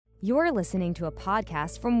You're listening to a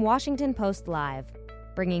podcast from Washington Post Live,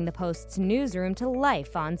 bringing the Post's newsroom to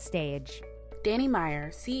life on stage. Danny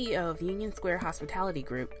Meyer, CEO of Union Square Hospitality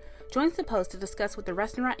Group, joins the Post to discuss what the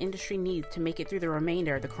restaurant industry needs to make it through the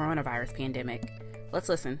remainder of the coronavirus pandemic. Let's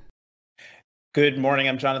listen. Good morning.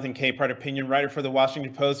 I'm Jonathan Capehart, opinion writer for the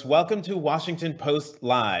Washington Post. Welcome to Washington Post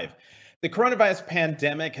Live. The coronavirus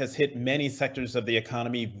pandemic has hit many sectors of the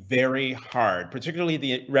economy very hard, particularly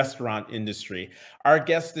the restaurant industry. Our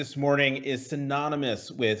guest this morning is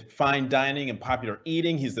synonymous with fine dining and popular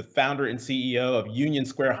eating. He's the founder and CEO of Union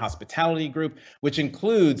Square Hospitality Group, which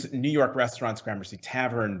includes New York restaurants Gramercy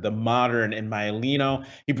Tavern, The Modern, and Maialino.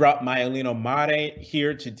 He brought Maialino Mare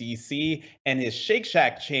here to DC, and his Shake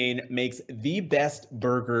Shack chain makes the best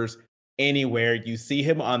burgers anywhere. You see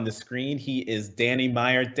him on the screen. He is Danny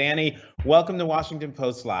Meyer. Danny, welcome to Washington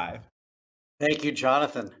Post Live. Thank you,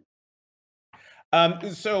 Jonathan.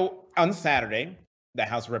 So on Saturday, the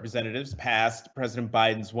House of Representatives passed President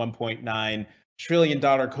Biden's $1.9 trillion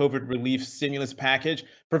COVID relief stimulus package,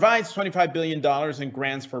 provides $25 billion in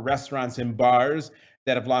grants for restaurants and bars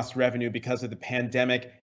that have lost revenue because of the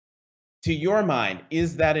pandemic. To your mind,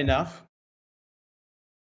 is that enough?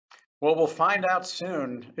 Well, we'll find out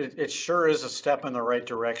soon. It sure is a step in the right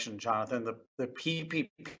direction, Jonathan. The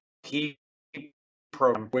PPP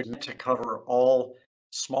program, which is to cover all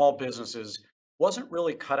small businesses, wasn't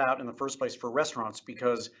really cut out in the first place for restaurants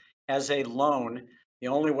because as a loan, the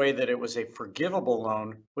only way that it was a forgivable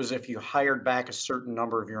loan was if you hired back a certain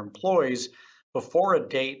number of your employees before a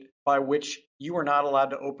date by which you were not allowed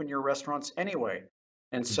to open your restaurants anyway.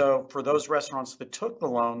 And so for those restaurants that took the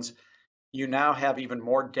loans, you now have even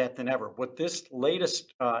more debt than ever. What this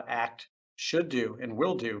latest act should do and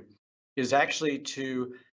will do is actually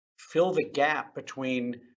to fill the gap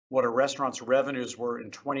between what a restaurant's revenues were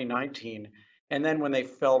in 2019 and then when they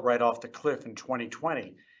fell right off the cliff in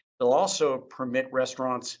 2020. They'll also permit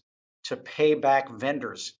restaurants to pay back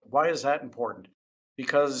vendors. Why is that important?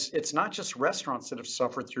 Because it's not just restaurants that have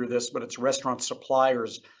suffered through this, but it's restaurant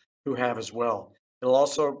suppliers who have as well. It'll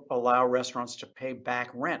also allow restaurants to pay back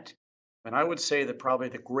rent. And I would say that probably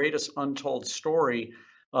the greatest untold story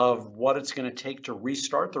of what it's going to take to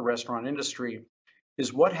restart the restaurant industry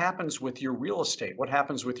is what happens with your real estate, what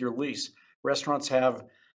happens with your lease. Restaurants have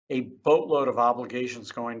a boatload of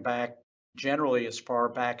obligations going back generally as far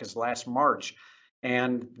back as last March.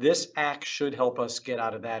 And this act should help us get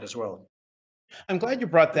out of that as well. I'm glad you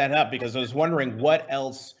brought that up because I was wondering what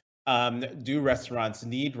else do restaurants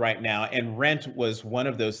need right now? And rent was one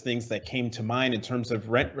of those things that came to mind in terms of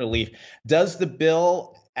rent relief. Does the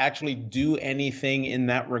bill actually do anything in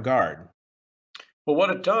that regard? Well,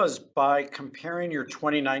 what it does by comparing your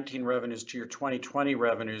 2019 revenues to your 2020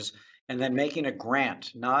 revenues and then making a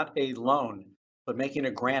grant, not a loan, but making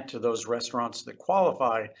a grant to those restaurants that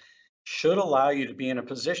qualify should allow you to be in a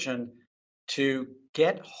position to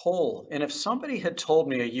get whole. And if somebody had told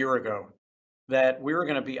me a year ago that we were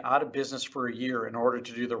going to be out of business for a year in order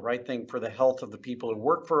to do the right thing for the health of the people who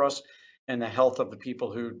work for us and the health of the people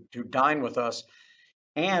who dine with us.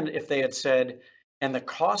 And if they had said, and the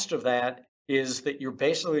cost of that is that you're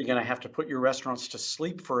basically going to have to put your restaurants to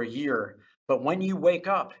sleep for a year, but when you wake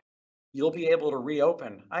up, you'll be able to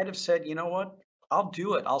reopen. I'd have said, you know what? I'll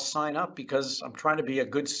do it. I'll sign up because I'm trying to be a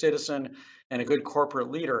good citizen and a good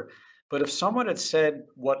corporate leader. But if someone had said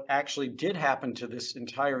what actually did happen to this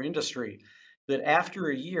entire industry, that after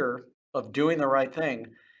a year of doing the right thing,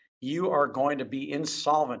 you are going to be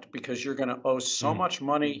insolvent because you're going to owe so much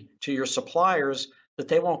money to your suppliers that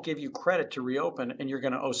they won't give you credit to reopen, and you're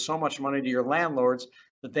going to owe so much money to your landlords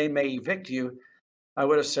that they may evict you. I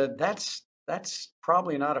would have said that's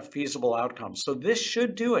probably not a feasible outcome. So this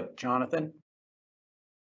should do it, Jonathan.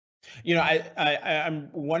 You know, I'm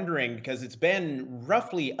wondering because it's been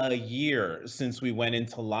roughly a year since we went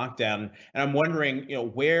into lockdown, and I'm wondering,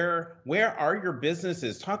 where are your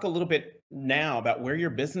businesses? Talk a little bit now about where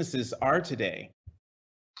your businesses are today.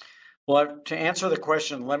 Well, to answer the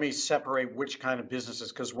question, let me separate which kind of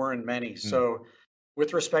businesses because we're in many. So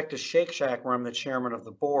with respect to Shake Shack, where I'm the chairman of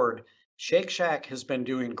the board, Shake Shack has been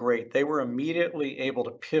doing great. They were immediately able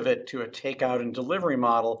to pivot to a takeout and delivery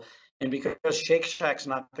model. And because Shake Shack's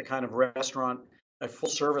not the kind of restaurant, a full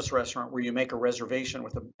service restaurant where you make a reservation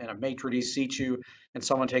and a maitre d' seats you and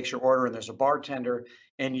someone takes your order and there's a bartender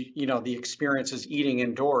and the experience is eating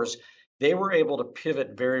indoors, they were able to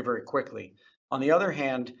pivot very, very quickly. On the other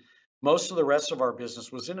hand, most of the rest of our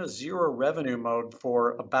business was in a zero revenue mode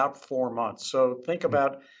for about 4 months. So think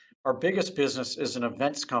about our biggest business is an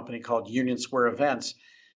events company called Union Square Events.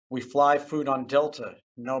 We fly food on Delta,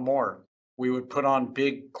 no more. We would put on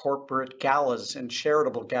big corporate galas and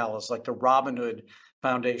charitable galas like the Robin Hood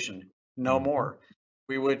Foundation, no more.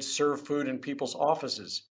 We would serve food in people's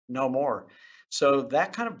offices, no more. So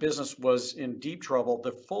that kind of business was in deep trouble.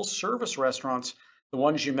 The full service restaurants, the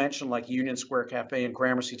ones you mentioned, like Union Square Cafe and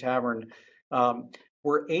Gramercy Tavern,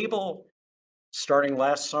 were able, starting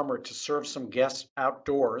last summer, to serve some guests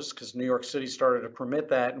outdoors because New York City started to permit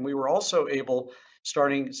that. And we were also able,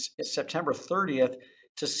 starting September 30th,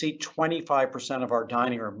 to seat 25% of our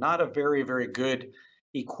dining room. Not a very, very good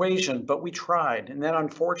equation, but we tried. And then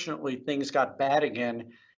unfortunately, things got bad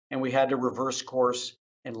again, and we had to reverse course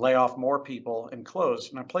and lay off more people and close.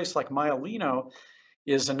 And a place like Maialino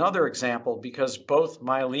is another example because both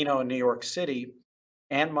Maialino in New York City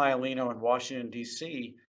and Maialino in Washington,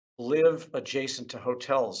 D.C. live adjacent to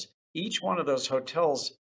hotels. Each one of those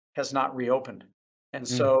hotels has not reopened. And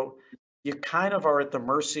so you kind of are at the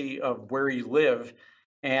mercy of where you live.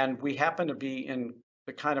 And we happen to be in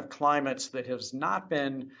the kind of climates that has not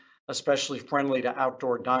been especially friendly to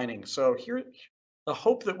outdoor dining. So here, the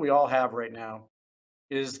hope that we all have right now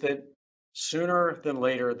is that sooner than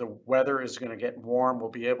later, the weather is going to get warm. We'll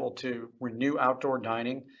be able to renew outdoor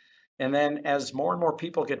dining. And then as more and more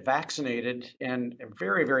people get vaccinated, and I'm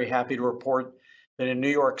very, very happy to report that in New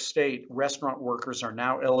York State, restaurant workers are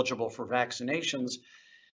now eligible for vaccinations,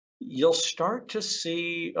 you'll start to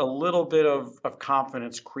see a little bit of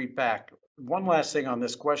confidence creep back. One last thing on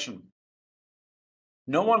this question.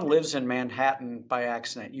 No one lives in Manhattan by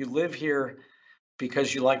accident. You live here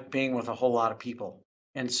because you like being with a whole lot of people.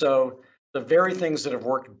 And so the very things that have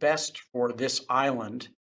worked best for this island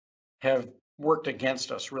have worked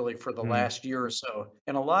against us really for the last year or so.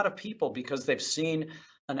 And a lot of people, because they've seen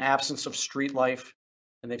an absence of street life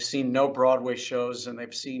and they've seen no Broadway shows and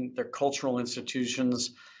they've seen their cultural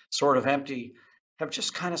institutions sort of empty, have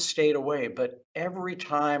just kind of stayed away. But every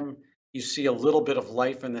time you see a little bit of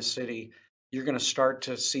life in the city, you're going to start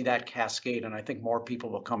to see that cascade. And I think more people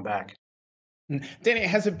will come back. Danny,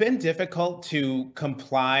 has it been difficult to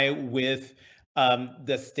comply with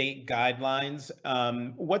the state guidelines?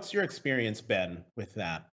 What's your experience been with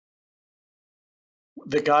that?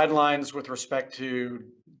 The guidelines with respect to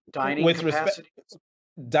dining capacity?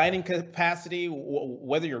 Dining capacity,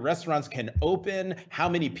 whether your restaurants can open, how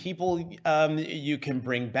many people you can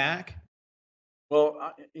bring back?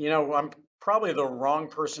 Well, I'm probably the wrong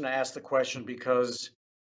person to ask the question because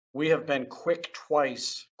we have been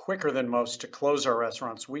quicker than most to close our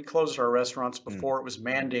restaurants. We closed our restaurants before it was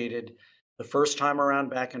mandated the first time around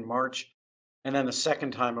back in March. And then the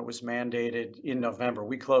second time it was mandated in November.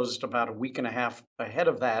 We closed about a week and a half ahead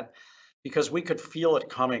of that because we could feel it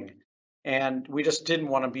coming. And we just didn't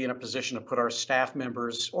want to be in a position to put our staff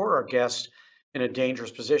members or our guests in a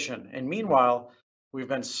dangerous position. And meanwhile, we've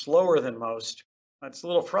been slower than most. It's a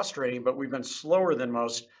little frustrating, but we've been slower than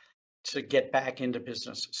most to get back into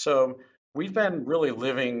business. So we've been really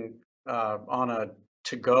living on a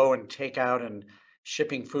to-go and take-out and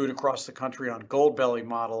shipping food across the country on Goldbelly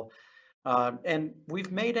model. And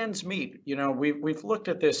we've made ends meet. We've looked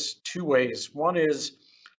at this two ways. One is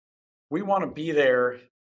we want to be there.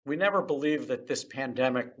 We never believed that this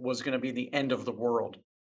pandemic was going to be the end of the world.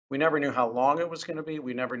 We never knew how long it was going to be.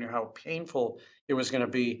 We never knew how painful it was going to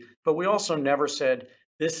be. But we also never said,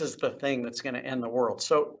 this is the thing that's going to end the world.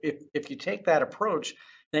 So if you take that approach,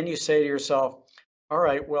 then you say to yourself, all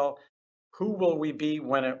right, well, who will we be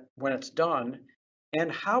when it's done?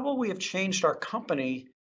 And how will we have changed our company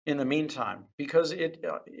in the meantime? Because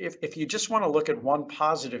if you just want to look at one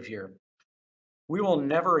positive here, we will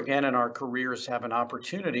never again in our careers have an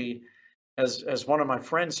opportunity, as one of my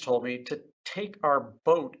friends told me, to take our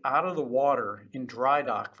boat out of the water in dry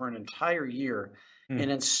dock for an entire year and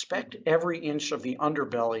inspect every inch of the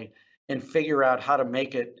underbelly and figure out how to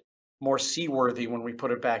make it more seaworthy when we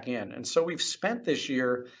put it back in. And so we've spent this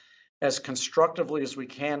year as constructively as we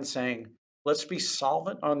can saying, let's be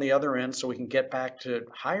solvent on the other end so we can get back to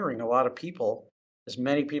hiring a lot of people, as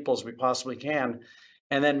many people as we possibly can,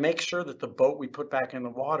 and then make sure that the boat we put back in the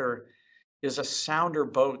water is a sounder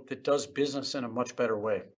boat that does business in a much better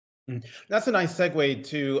way. That's a nice segue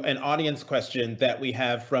to an audience question that we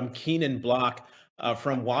have from Keenan Block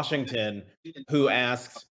from Washington, who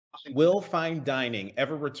asks, will fine dining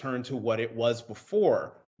ever return to what it was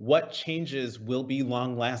before? What changes will be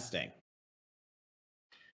long lasting?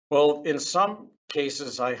 Well, in some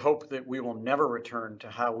cases, I hope that we will never return to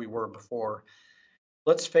how we were before.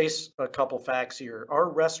 Let's face a couple facts here. Our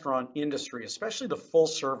restaurant industry, especially the full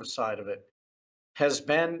service side of it, has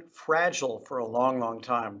been fragile for a long, long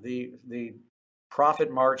time. The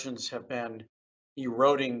profit margins have been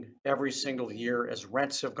eroding every single year as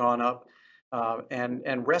rents have gone up,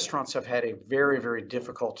 and restaurants have had a very, very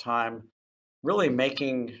difficult time really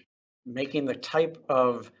making making the type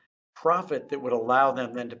of profit that would allow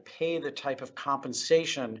them then to pay the type of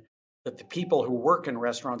compensation that the people who work in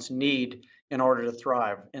restaurants need in order to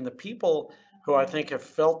thrive. And the people who I think have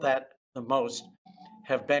felt that the most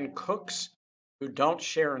have been cooks who don't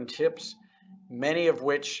share in tips, many of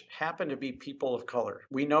which happen to be people of color.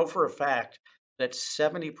 We know for a fact that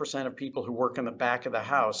 70% of people who work in the back of the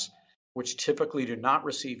house, which typically do not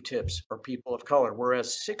receive tips, are people of color,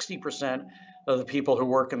 whereas 60% of the people who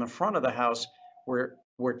work in the front of the house, where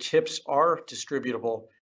tips are distributable,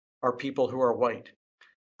 are people who are white.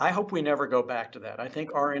 I hope we never go back to that. I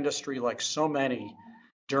think our industry, like so many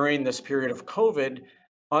during this period of COVID,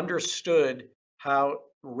 understood how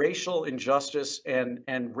racial injustice and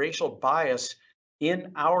racial bias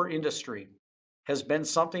in our industry has been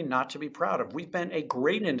something not to be proud of. We've been a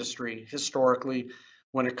great industry historically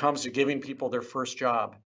when it comes to giving people their first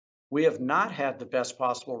job. We have not had the best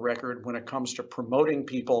possible record when it comes to promoting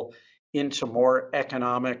people into more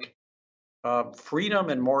economic freedom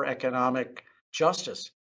and more economic justice.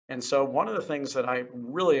 And so one of the things that I'm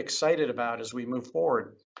really excited about as we move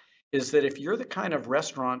forward is that if you're the kind of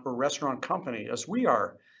restaurant or restaurant company, as we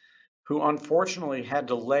are, who unfortunately had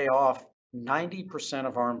to lay off 90%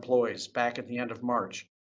 of our employees back at the end of March,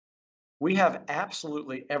 we have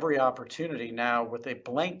absolutely every opportunity now with a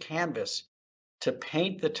blank canvas to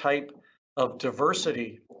paint the type of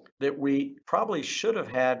diversity that we probably should have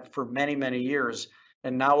had for many, many years.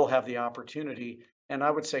 And now we'll have the opportunity, and I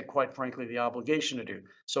would say, quite frankly, the obligation to do.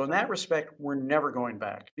 So in that respect, we're never going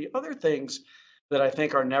back. The other things that I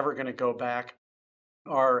think are never going to go back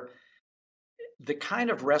are the kind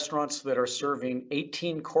of restaurants that are serving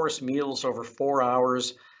 18-course meals over 4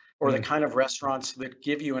 hours, or the kind of restaurants that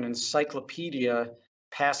give you an encyclopedia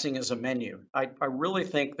passing as a menu. I really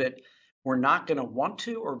think that we're not going to want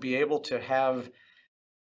to or be able to have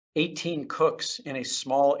 18 cooks in a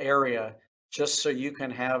small area just so you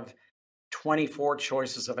can have 24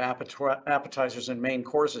 choices of appetizers and main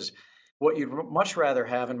courses. What you'd much rather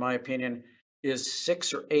have, in my opinion, is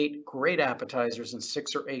 6 or 8 great appetizers and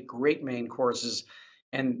 6 or 8 great main courses.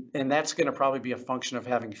 And that's going to probably be a function of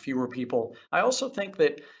having fewer people. I also think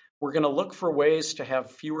that we're going to look for ways to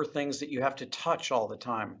have fewer things that you have to touch all the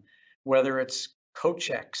time, whether it's coat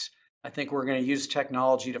checks. I think we're going to use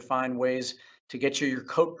technology to find ways to get you your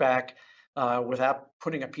coat back without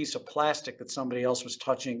putting a piece of plastic that somebody else was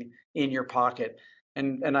touching in your pocket.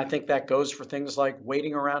 And I think that goes for things like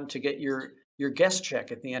waiting around to get your guest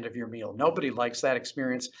check at the end of your meal. Nobody likes that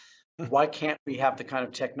experience. Why can't we have the kind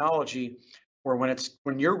of technology where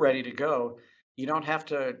when you're ready to go, you don't have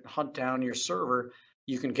to hunt down your server.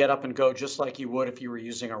 You can get up and go just like you would if you were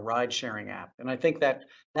using a ride sharing app. And I think that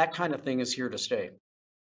kind of thing is here to stay.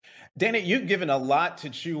 Dana, you've given a lot to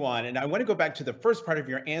chew on, and I want to go back to the first part of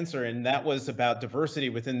your answer, and that was about diversity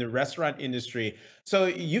within the restaurant industry. So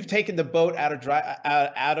you've taken the boat out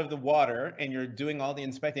of the water, and you're doing all the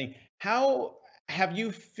inspecting. How have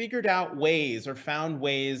you figured out ways or found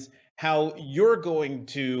ways how you're going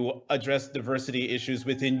to address diversity issues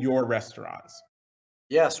within your restaurants?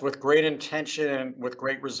 Yes, with great intention, with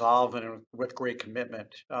great resolve, and with great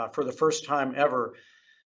commitment. For the first time ever,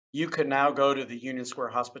 you can now go to the Union Square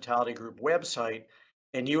Hospitality Group website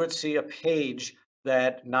and you would see a page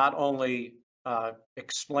that not only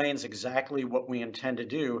explains exactly what we intend to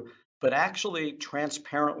do, but actually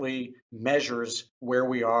transparently measures where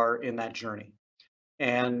we are in that journey.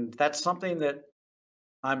 And that's something that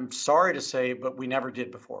I'm sorry to say, but we never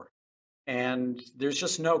did before. And there's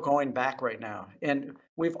just no going back right now. And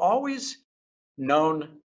we've always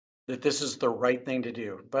known that this is the right thing to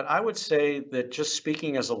do. But I would say that, just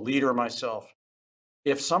speaking as a leader myself,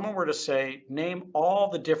 if someone were to say, name all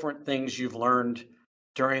the different things you've learned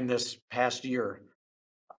during this past year,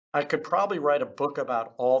 I could probably write a book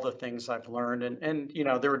about all the things I've learned. And you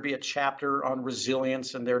know, there would be a chapter on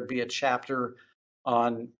resilience, and there'd be a chapter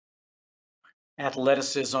on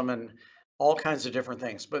athleticism and all kinds of different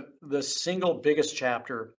things. But the single biggest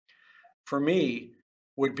chapter for me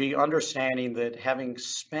would be understanding that, having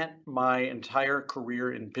spent my entire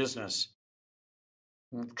career in business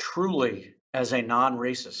truly as a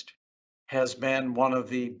non-racist, has been one of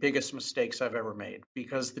the biggest mistakes I've ever made.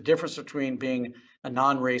 Because the difference between being a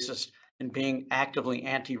non-racist and being actively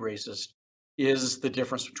anti-racist is the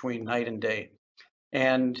difference between night and day.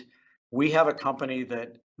 And we have a company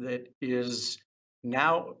that is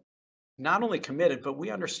now not only committed, but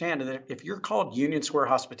we understand that if you're called Union Square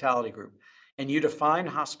Hospitality Group and you define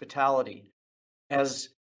hospitality as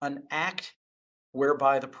an act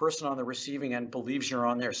whereby the person on the receiving end believes you're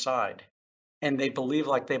on their side and they believe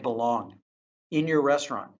like they belong in your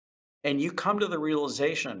restaurant, and you come to the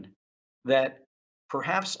realization that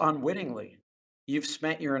perhaps unwittingly, you've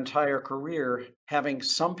spent your entire career having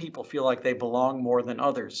some people feel like they belong more than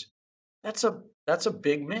others. That's a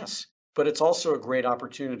big miss, but it's also a great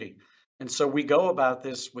opportunity. And so we go about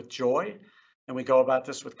this with joy, and we go about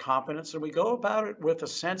this with confidence, and we go about it with a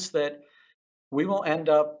sense that we will end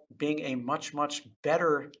up being a much, much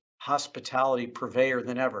better hospitality purveyor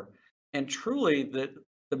than ever. And truly,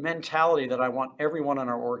 the mentality that I want everyone in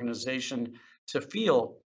our organization to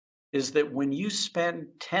feel is that when you spend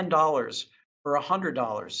 $10 or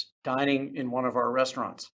 $100 dining in one of our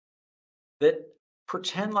restaurants, that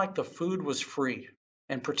pretend like the food was free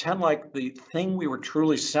and pretend like the thing we were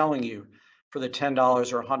truly selling you for the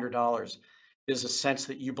 $10 or $100 is a sense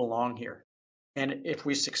that you belong here. And if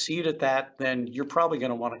we succeed at that, then you're probably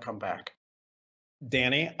going to want to come back.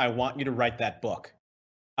 Danny, I want you to write that book.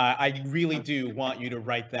 I really do want you to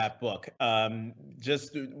write that book.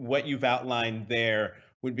 Just what you've outlined there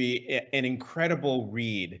would be an incredible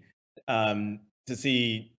read, to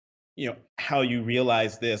see, how you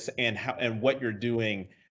realize this and what you're doing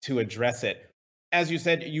to address it. As you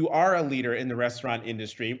said, you are a leader in the restaurant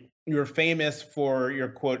industry. You're famous for your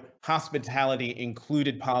quote, hospitality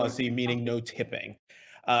included policy, meaning no tipping.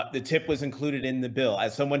 The tip was included in the bill.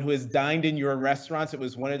 As someone who has dined in your restaurants, it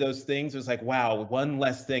was one of those things. It was like, wow, one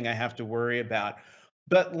less thing I have to worry about.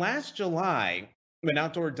 But last July, when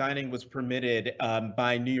outdoor dining was permitted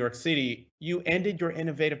by New York City, you ended your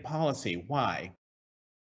innovative policy. Why?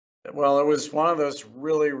 Well, it was one of those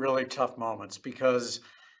really, really tough moments because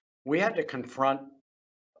we had to confront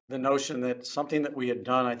the notion that something that we had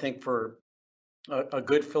done, I think, for a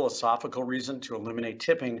good philosophical reason to eliminate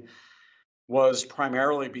tipping was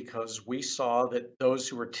primarily because we saw that those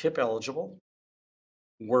who were tip eligible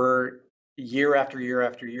were year after year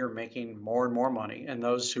after year making more and more money. And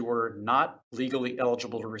those who were not legally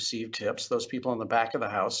eligible to receive tips, those people in the back of the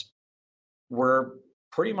house, were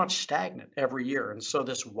pretty much stagnant every year. And so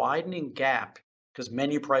this widening gap, because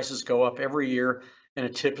menu prices go up every year and a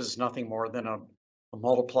tip is nothing more than a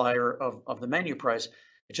multiplier of the menu price,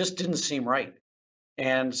 it just didn't seem right.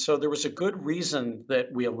 And so there was a good reason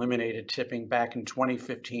that we eliminated tipping back in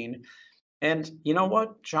 2015. And you know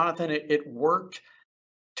what, Jonathan, it worked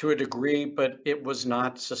to a degree, but it was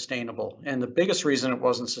not sustainable. And the biggest reason it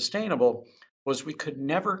wasn't sustainable was we could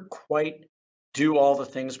never quite do all the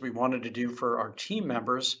things we wanted to do for our team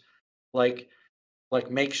members, like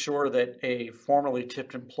make sure that a formerly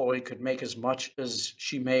tipped employee could make as much as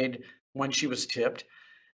she made when she was tipped,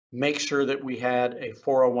 make sure that we had a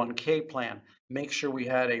 401k plan, make sure we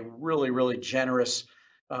had a really, really generous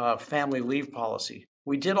family leave policy.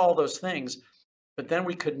 We did all those things, but then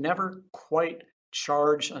we could never quite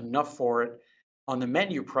charge enough for it on the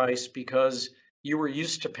menu price because you were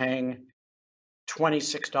used to paying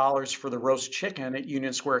 $26 for the roast chicken at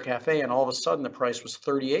Union Square Cafe, and all of a sudden the price was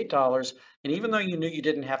 $38. And even though you knew you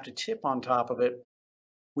didn't have to tip on top of it,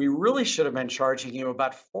 we really should have been charging you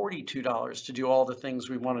about $42 to do all the things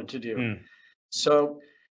we wanted to do. Mm. So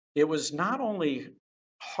it was not only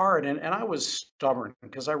hard, and I was stubborn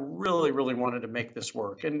because I really, really wanted to make this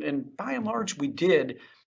work. And by and large, we did.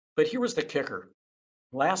 But here was the kicker.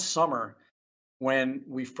 Last summer, when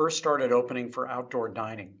we first started opening for outdoor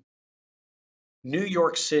dining, New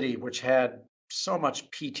York City, which had so much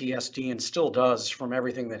PTSD and still does from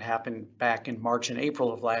everything that happened back in March and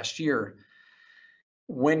April of last year,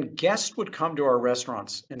 when guests would come to our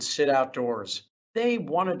restaurants and sit outdoors, they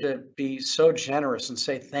wanted to be so generous and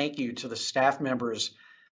say thank you to the staff members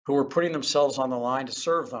who were putting themselves on the line to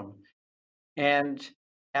serve them. And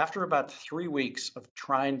after about 3 weeks of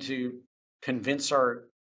trying to convince our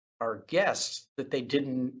guests that they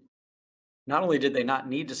didn't, not only did they not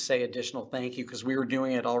need to say additional thank you because we were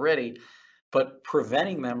doing it already, but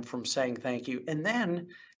preventing them from saying thank you, and then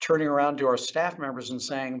turning around to our staff members and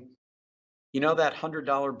saying, you know, that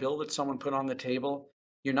 $100 bill that someone put on the table,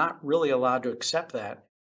 you're not really allowed to accept that.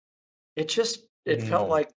 It felt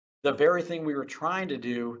like the very thing we were trying to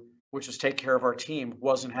do, which was take care of our team,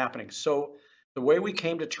 wasn't happening. So the way we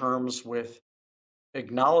came to terms with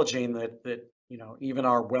acknowledging that even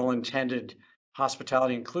our well-intended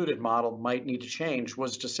hospitality included model might need to change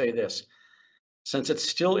was to say this: since it's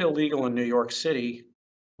still illegal in New York City,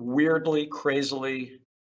 weirdly, crazily,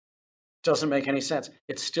 doesn't make any sense.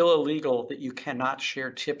 It's still illegal that you cannot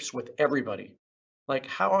share tips with everybody. Like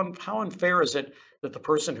how unfair is it that the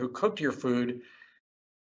person who cooked your food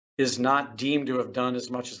is not deemed to have done as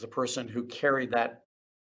much as the person who carried that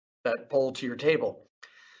bowl to your table?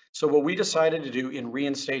 So what we decided to do in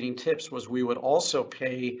reinstating tips was we would also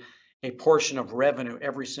pay a portion of revenue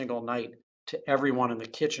every single night to everyone in the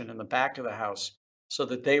kitchen in the back of the house so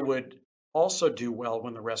that they would also do well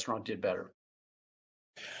when the restaurant did better.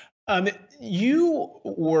 Um, you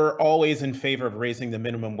were always in favor of raising the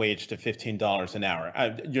minimum wage to $15 an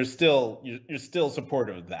hour. You're still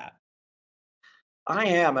supportive of that. I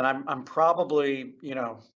am, and I'm probably,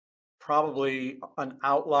 probably an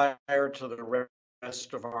outlier to the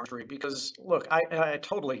rest of our industry because look, I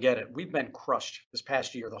totally get it. We've been crushed this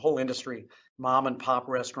past year. The whole industry, mom and pop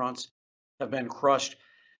restaurants have been crushed.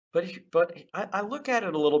 But I look at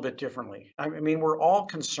it a little bit differently. I mean, we're all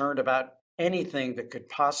concerned about anything that could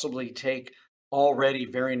possibly take already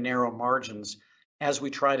very narrow margins as we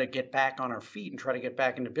try to get back on our feet and try to get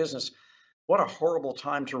back into business. What a horrible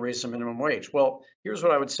time to raise the minimum wage. Well, here's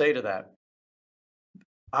what I would say to that.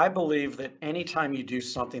 I believe that anytime you do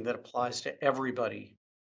something that applies to everybody,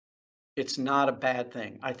 it's not a bad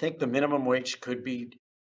thing. I think the minimum wage could be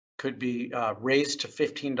raised to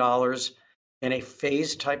 $15 in a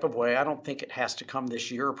phased type of way. I don't think it has to come this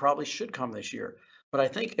year, or probably should come this year. But I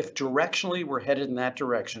think if directionally we're headed in that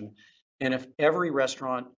direction, and if every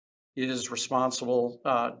restaurant is responsible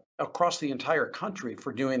across the entire country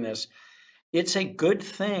for doing this, it's a good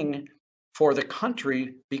thing for the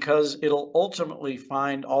country because it'll ultimately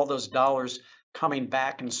find all those dollars coming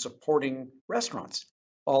back and supporting restaurants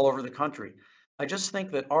all over the country. I just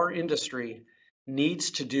think that our industry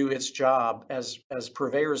needs to do its job as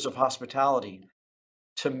purveyors of hospitality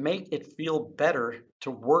to make it feel better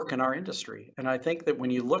to work in our industry. And I think that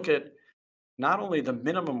when you look at not only the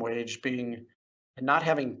minimum wage being not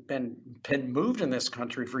having been moved in this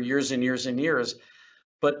country for years and years and years,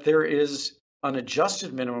 but there is an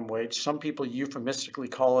adjusted minimum wage. Some people euphemistically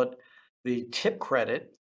call it the tip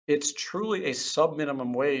credit. It's truly a sub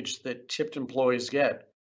minimum wage that tipped employees get,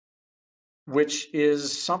 which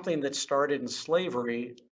is something that started in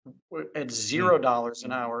slavery at $0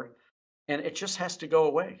 an hour, and it just has to go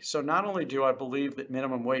away. So not only do I believe that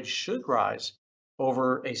minimum wage should rise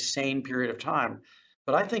over a sane period of time,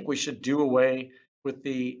 but I think we should do away with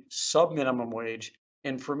the sub minimum wage.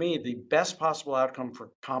 And for me, the best possible outcome for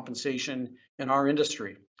compensation in our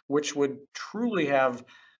industry, which would truly have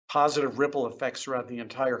positive ripple effects throughout the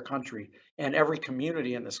entire country and every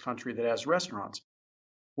community in this country that has restaurants,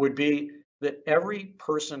 would be that every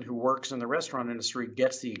person who works in the restaurant industry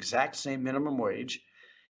gets the exact same minimum wage.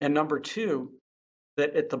 And number two,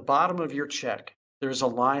 that at the bottom of your check, there's a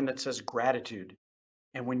line that says gratitude.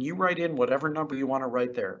 And when you write in whatever number you want to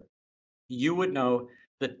write there, you would know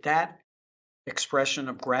that that expression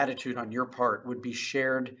of gratitude on your part would be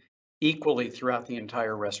shared equally throughout the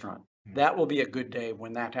entire restaurant. That will be a good day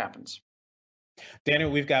when that happens. Daniel,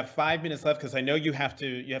 we've got 5 minutes left because I know you have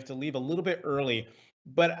to leave a little bit early.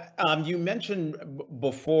 But you mentioned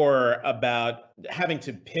before about having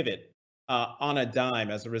to pivot on a dime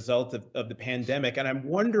as a result of the pandemic, and I'm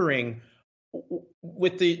wondering,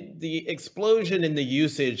 with the explosion in the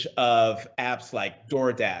usage of apps like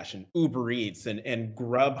DoorDash and Uber Eats and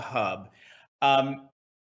Grubhub, um,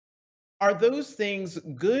 are those things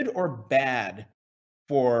good or bad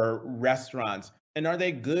for restaurants, and are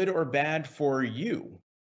they good or bad for you?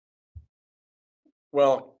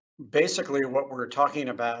 Well, basically, what we're talking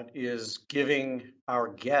about is giving our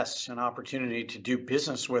guests an opportunity to do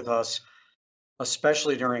business with us,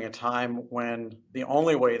 especially during a time when the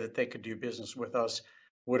only way that they could do business with us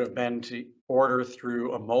would have been to order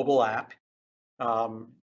through a mobile app um,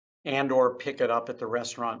 and or pick it up at the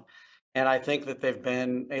restaurant. And I think that they've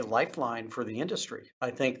been a lifeline for the industry.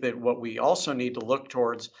 I think that what we also need to look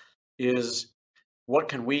towards is what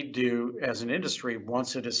can we do as an industry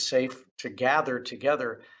once it is safe to gather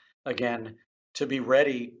together again to be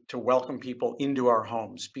ready to welcome people into our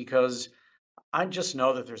homes, because I just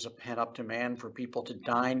know that there's a pent up demand for people to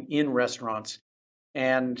dine in restaurants.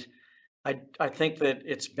 And I think that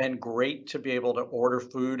it's been great to be able to order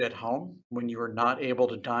food at home when you are not able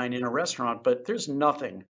to dine in a restaurant, but there's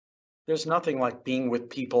nothing like being with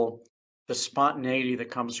people, the spontaneity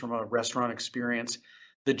that comes from a restaurant experience,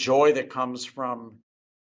 the joy that comes from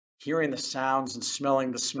hearing the sounds and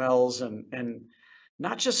smelling the smells, and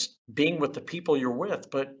not just being with the people you're with,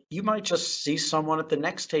 but you might just see someone at the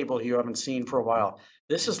next table you haven't seen for a while.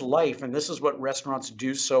 This is life, and this is what restaurants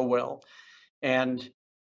do so well. And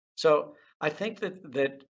so I think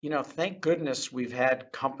that thank goodness we've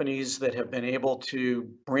had companies that have been able to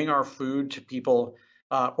bring our food to people,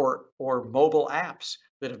 or mobile apps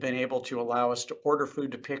that have been able to allow us to order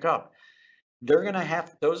food to pick up. They're going to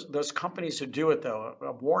have those companies who do it, though,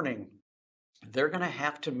 a warning, they're going to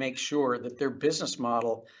have to make sure that their business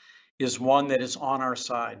model is one that is on our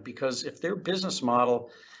side, because if their business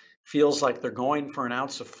model feels like they're going for an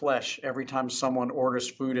ounce of flesh every time someone orders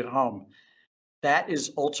food at home, that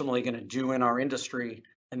is ultimately going to do in our industry,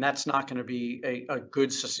 and that's not going to be a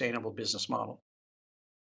good sustainable business model.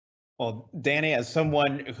 Well, Danny, as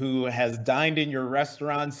someone who has dined in your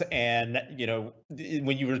restaurants and,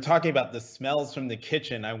 when you were talking about the smells from the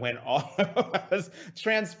kitchen, I was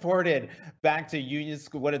transported back to Union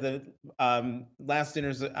Square. One of the last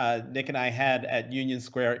dinners Nick and I had at Union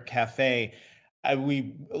Square Cafe.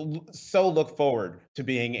 We so look forward to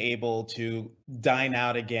being able to dine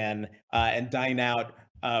out again and dine out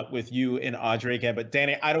with you and Audrey again. But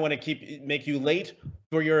Danny, I don't want to make you late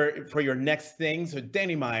for your next thing. So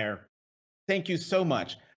Danny Meyer, thank you so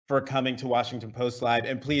much for coming to Washington Post Live,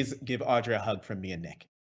 and please give Audrey a hug from me and Nick.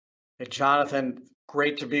 Hey, Jonathan,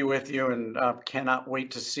 great to be with you, and cannot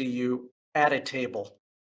wait to see you at a table.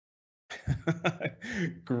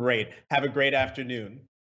 Great. Have a great afternoon.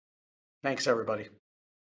 Thanks, everybody.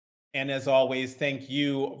 And as always, thank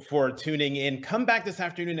you for tuning in. Come back this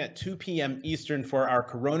afternoon at 2 p.m. Eastern for our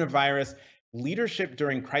Coronavirus Leadership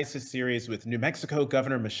During Crisis series with New Mexico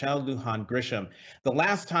Governor Michelle Lujan Grisham. The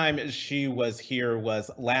last time she was here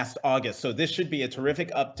was last August, so this should be a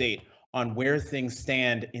terrific update on where things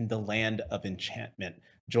stand in the land of enchantment.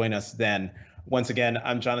 Join us then. Once again,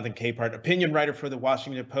 I'm Jonathan Capehart, opinion writer for the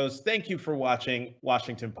Washington Post. Thank you for watching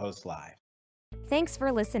Washington Post Live. Thanks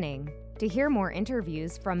for listening. To hear more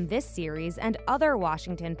interviews from this series and other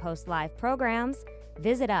Washington Post Live programs,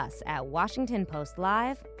 visit us at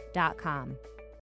WashingtonPostLive.com.